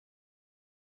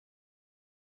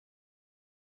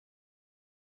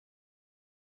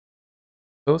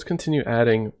So let's continue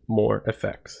adding more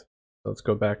effects. Let's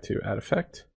go back to add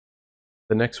effect.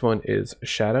 The next one is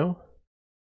shadow.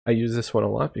 I use this one a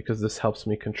lot because this helps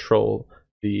me control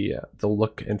the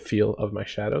look and feel of my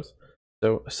shadows.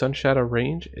 So sun shadow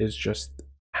range is just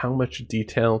how much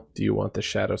detail do you want the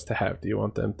shadows to have? Do you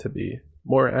want them to be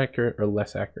more accurate or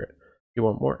less accurate? If you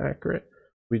want more accurate,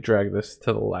 we drag this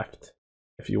to the left.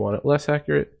 If you want it less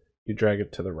accurate, you drag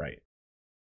it to the right.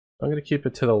 I'm going to keep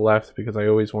it to the left because I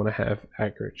always want to have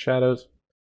accurate shadows.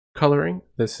 Coloring,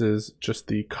 this is just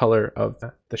the color of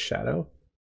the shadow.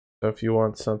 So if you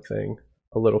want something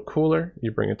a little cooler, you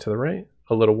bring it to the right.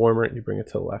 A little warmer, you bring it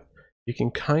to the left. You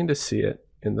can kind of see it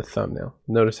in the thumbnail.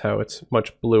 Notice how it's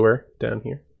much bluer down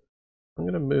here. I'm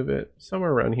going to move it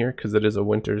somewhere around here because it is a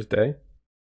winter's day.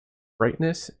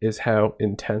 Brightness is how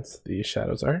intense the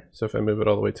shadows are. So if I move it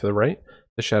all the way to the right,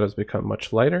 the shadows become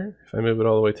much lighter. If I move it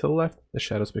all the way to the left, the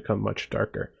shadows become much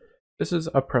darker. This is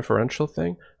a preferential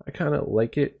thing. I kind of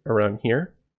like it around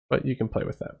here, but you can play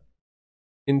with that.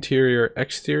 Interior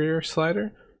exterior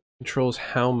slider controls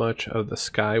how much of the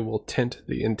sky will tint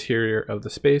the interior of the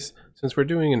space. Since we're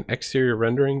doing an exterior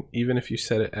rendering, even if you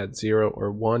set it at 0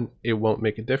 or 1, it won't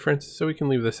make a difference, so we can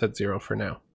leave this at 0 for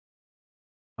now.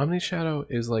 Omnishadow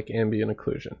is like ambient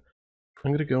occlusion. I'm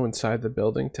going to go inside the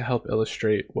building to help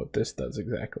illustrate what this does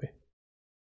exactly.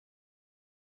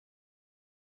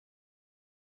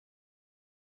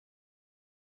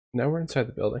 Now we're inside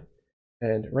the building,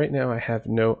 and right now I have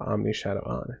no Omnishadow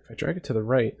on. If I drag it to the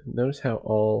right, notice how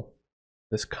all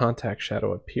this contact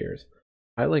shadow appears.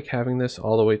 I like having this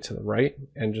all the way to the right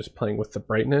and just playing with the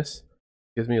brightness.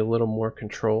 It gives me a little more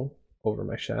control over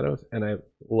my shadows, and I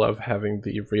love having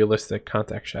the realistic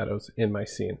contact shadows in my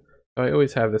scene. So I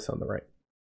always have this on the right.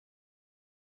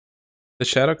 The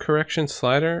shadow correction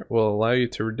slider will allow you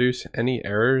to reduce any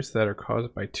errors that are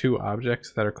caused by two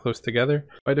objects that are close together.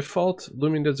 By default,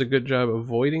 Lumion does a good job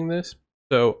avoiding this,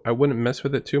 so I wouldn't mess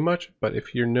with it too much, but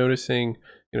if you're noticing,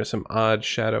 some odd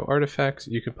shadow artifacts,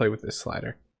 you can play with this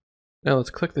slider. Now let's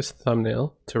click this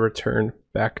thumbnail to return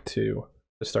back to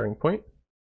the starting point.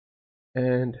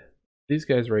 And these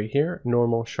guys right here,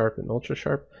 normal, sharp, and ultra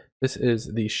sharp, this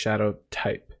is the shadow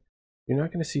type. You're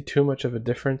not going to see too much of a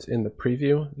difference in the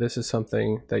preview. This is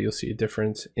something that you'll see a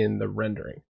difference in the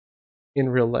rendering. In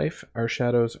real life, our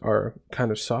shadows are kind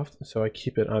of soft, so I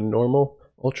keep it on normal.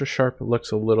 Ultra sharp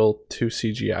looks a little too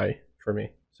CGI for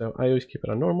me, so I always keep it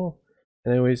on normal,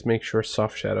 and I always make sure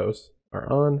soft shadows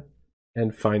are on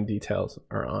and fine details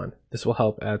are on. This will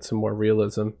help add some more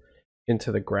realism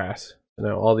into the grass. So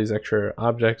now all these extra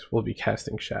objects will be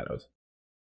casting shadows.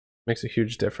 Makes a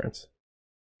huge difference.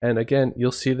 And again,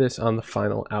 you'll see this on the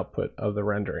final output of the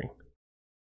rendering.